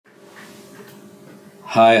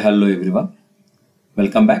Hi, hello everyone.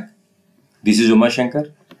 Welcome back. This is Uma Shankar.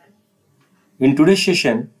 In today's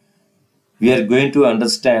session, we are going to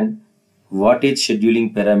understand what is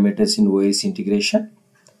scheduling parameters in OIC integration,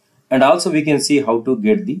 and also we can see how to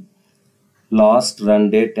get the last run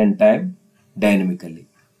date and time dynamically.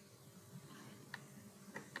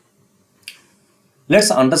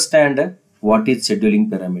 Let's understand what is scheduling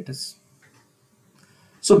parameters.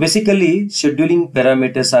 So basically, scheduling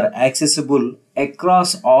parameters are accessible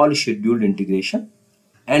across all scheduled integration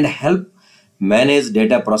and help manage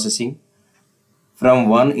data processing from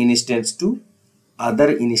one instance to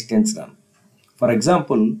other instance run. For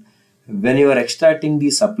example, when you are extracting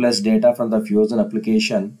the supplies data from the Fusion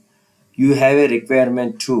application, you have a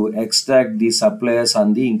requirement to extract the suppliers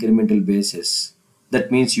on the incremental basis.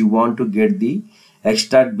 That means you want to get the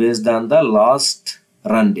extract based on the last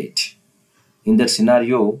run date. In that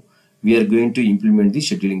scenario, we are going to implement the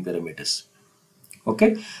scheduling parameters.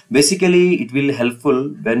 Okay, basically it will helpful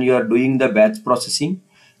when you are doing the batch processing.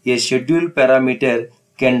 A schedule parameter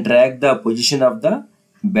can track the position of the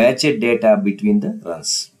batched data between the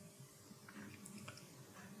runs.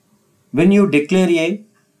 When you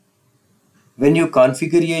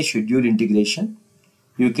configure a schedule integration,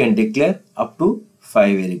 you can declare up to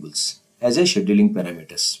 5 variables as a scheduling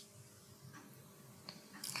parameters.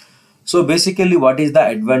 So basically, what is the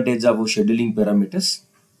advantage of scheduling parameters?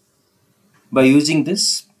 By using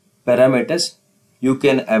this parameters, you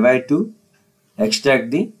can avoid to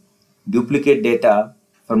extract the duplicate data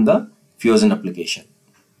from the Fusion application.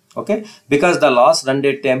 Okay, because the last run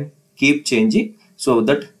date time keep changing, so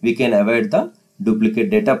that we can avoid the duplicate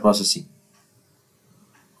data processing.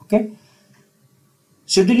 Okay,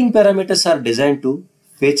 scheduling parameters are designed to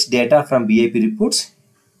fetch data from BIP reports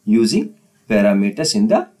using parameters in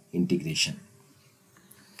the integration.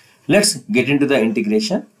 Let's get into the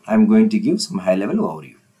integration. I'm going to give some high-level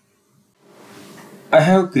overview. I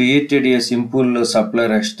have created a simple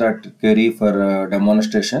supplier extract query for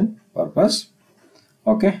demonstration purpose.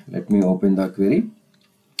 Okay, let me open the query.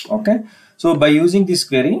 Okay, so by using this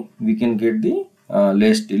query, we can get the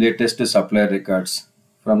latest supplier records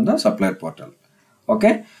from the supplier portal.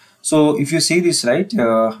 Okay, so if you see this, right,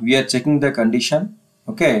 we are checking the condition.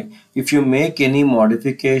 Okay, if you make any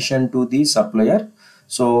modification to the supplier,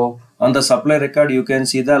 so on the supplier record you can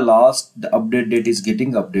see the last update date is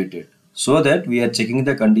getting updated, so that we are checking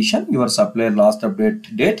the condition your supplier last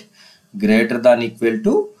update date greater than equal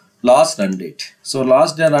to last run date. So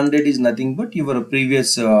last run date is nothing but your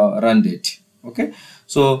previous run date. Okay,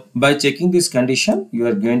 so by checking this condition, you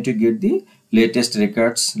are going to get the latest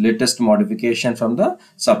records, latest modification from the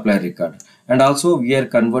supplier record. And also we are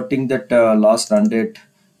converting that last run date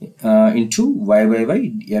into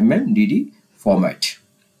YYY format.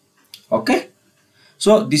 Okay,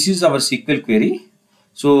 so this is our SQL query.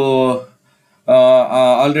 So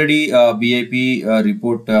already BIP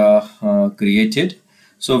report created.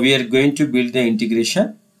 So we are going to build the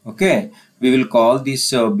integration. Okay, we will call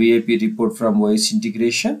this BIP report from OIC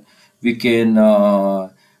integration. We can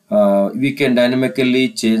dynamically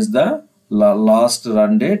change the last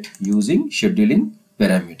run date using scheduling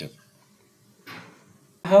parameter.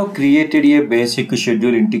 I have created a basic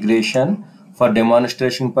schedule integration for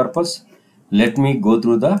demonstration purpose. Let me go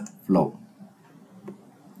through the flow.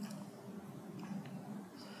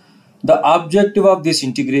 The objective of this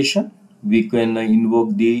integration, we can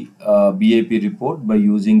invoke the BIP report by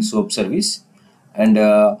using SOAP service, and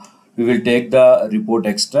we will take the report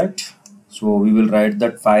extract. So we will write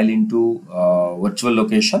that file into virtual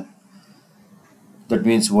location, that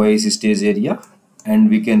means OIC stage area, and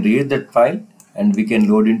we can read that file and we can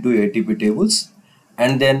load into ATP tables,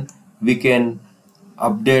 and then we can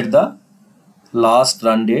update the last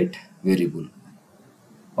run date variable.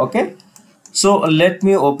 Okay, so let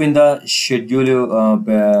me open the scheduling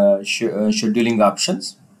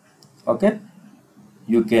options. Okay,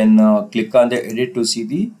 you can click on the edit to see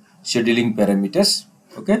the scheduling parameters.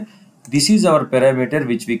 Okay, this is our parameter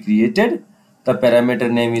which we created. The parameter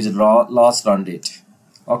name is last run date.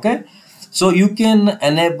 Okay, so you can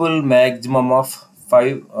enable maximum of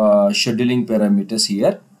 5 scheduling parameters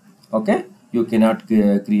here. Okay, you cannot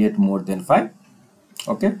create more than 5.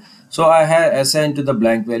 Okay, so I have assigned to the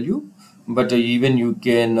blank value, but even you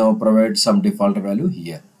can provide some default value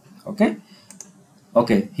here. Okay,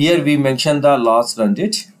 okay, here we mention the last run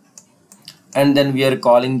date, and then we are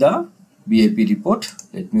calling the BIP report.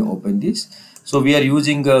 Let me open this. So we are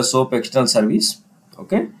using SOAP external service.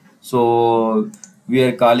 Okay, so we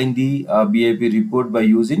are calling the BIP report by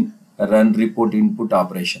using a run report input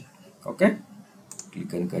operation. Okay,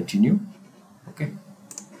 click and continue. Okay,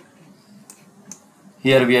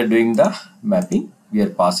 here we are doing the mapping. we are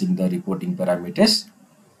passing the reporting parameters.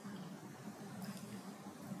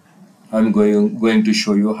 I'm going to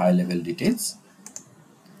show you high level details.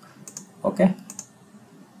 Okay,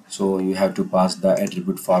 so you have to pass the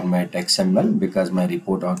attribute format XML because my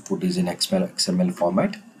report output is in XML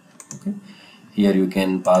format. Okay, here you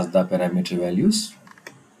can pass the parameter values.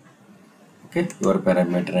 Okay, your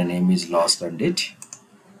parameter name is last run date.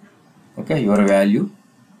 Okay, your value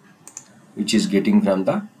which is getting from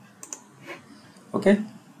the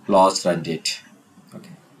last run date.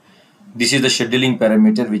 Okay, this is the scheduling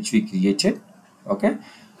parameter which we created. Okay,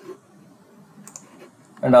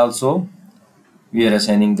 and also we are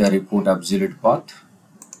assigning the report absolute path,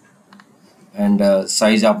 and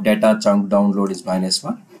size of data chunk download is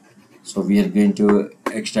 -1. So we are going to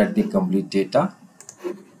extract the complete data.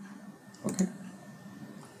 Okay,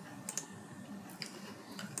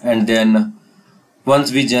 and then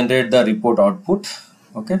once we generate the report output,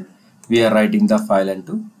 okay, we are writing the file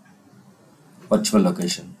into virtual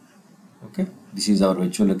location. Okay, this is our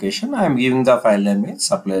virtual location. I am giving the file name is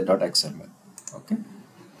supply.xml. Okay,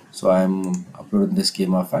 so I am uploading the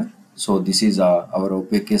schema file. So this is our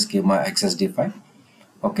OPK schema XSD file.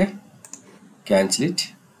 Okay, cancel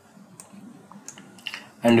it,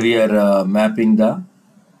 and we are mapping the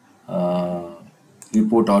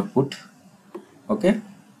report output, okay,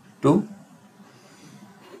 to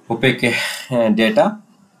OPK data.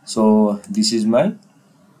 So this is my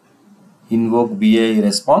invoke BA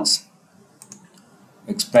response,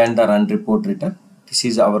 expand the run report return. This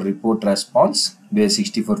is our report response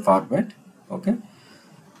base64 format. Okay,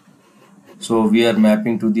 so we are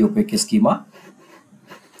mapping to the OPK schema.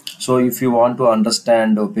 So if you want to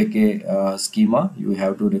understand OPK schema, you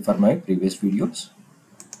have to refer my previous videos.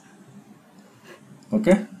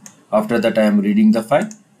 Okay, after that I am reading the file.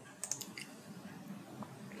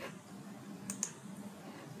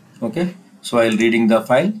 Okay, so while reading the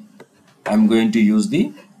file, I am going to use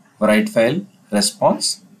the write file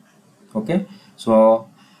response. Okay, so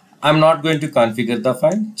I'm not going to configure the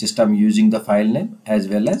file, just I'm using the file name as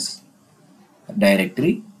well as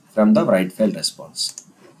directory from the write file response.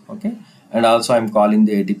 Okay, and also I'm calling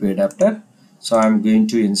the ADP adapter. So I'm going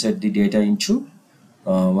to insert the data into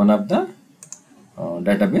one of the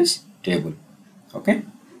database table. Okay,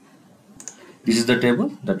 this is the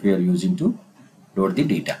table that we are using to load the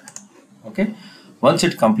data. Okay, once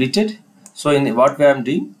it completed, so in what way I'm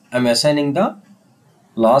doing, I'm assigning the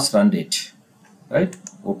last run date. Right,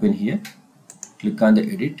 open here, click on the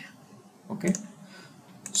edit. Okay,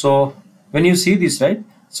 so when you see this, right,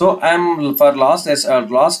 so I'm for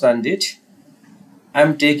last run date,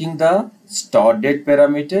 I'm taking the start date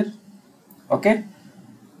parameter. Okay,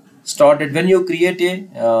 start date, when you create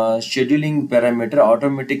a scheduling parameter,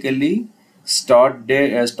 automatically start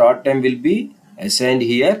time will be assigned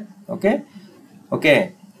here.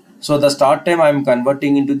 Okay, so the start time I'm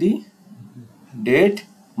converting into the date,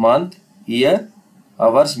 month, year,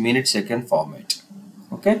 hours, minute, second format.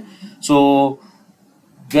 Okay, so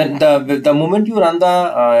when the moment you run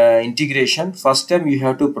the integration, first time you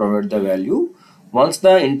have to provide the value. Once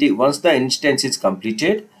the instance is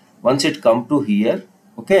completed, once it come to here,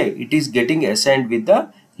 okay, it is getting assigned with the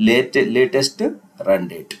latest run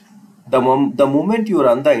date. The moment you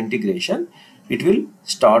run the integration, it will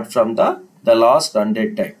start from the last run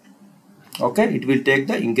date time. Okay, it will take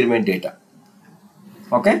the increment data.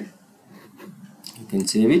 Okay, you can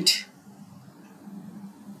save it.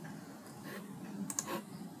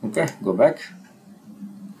 Okay, go back.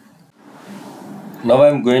 Now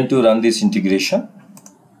I'm going to run this integration.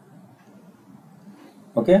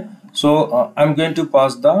 Okay, so I'm going to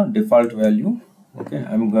pass the default value. Okay,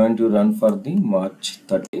 I'm going to run for the March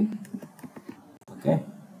 13.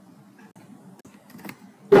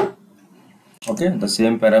 Okay, the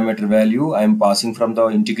same parameter value I am passing from the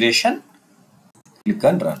integration. Click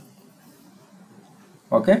and run.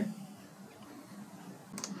 Okay,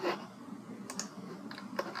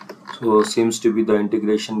 so seems to be the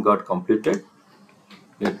integration got completed.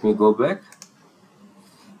 Let me go back.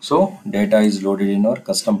 So data is loaded in our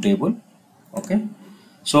custom table. Okay,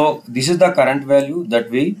 so this is the current value that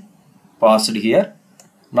we passed here.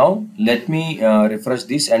 Now let me refresh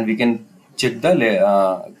this and we can check the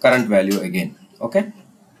current value again. Okay,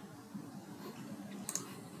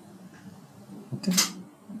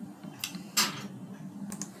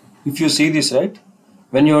 if you see this, right,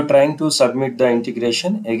 when you are trying to submit the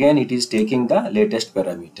integration, again it is taking the latest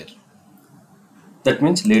parameter. That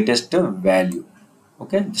means latest value.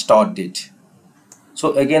 Okay, start date.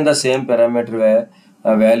 So again the same parameter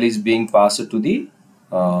value is being passed to the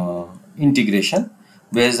integration.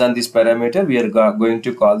 Based on this parameter, we are going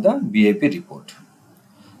to call the BAP report.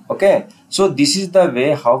 Okay, So this is the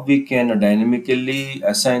way how we can dynamically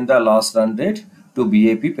assign the loss run rate to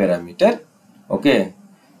BAP parameter. Okay,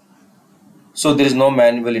 so there is no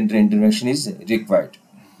manual intervention is required.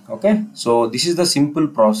 Okay, so this is the simple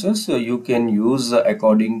process you can use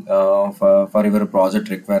according for your project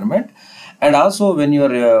requirement. And also when you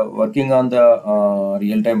are working on the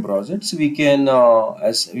real-time projects, we can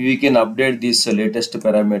as we can update this latest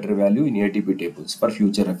parameter value in ATP tables for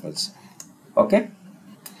future reference. Okay,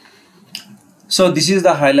 so this is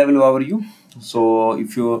the high level overview. So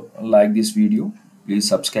if you like this video, please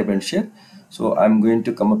subscribe and share. So I'm going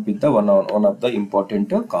to come up with the one of the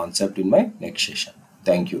important concept in my next session.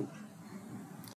 Thank you.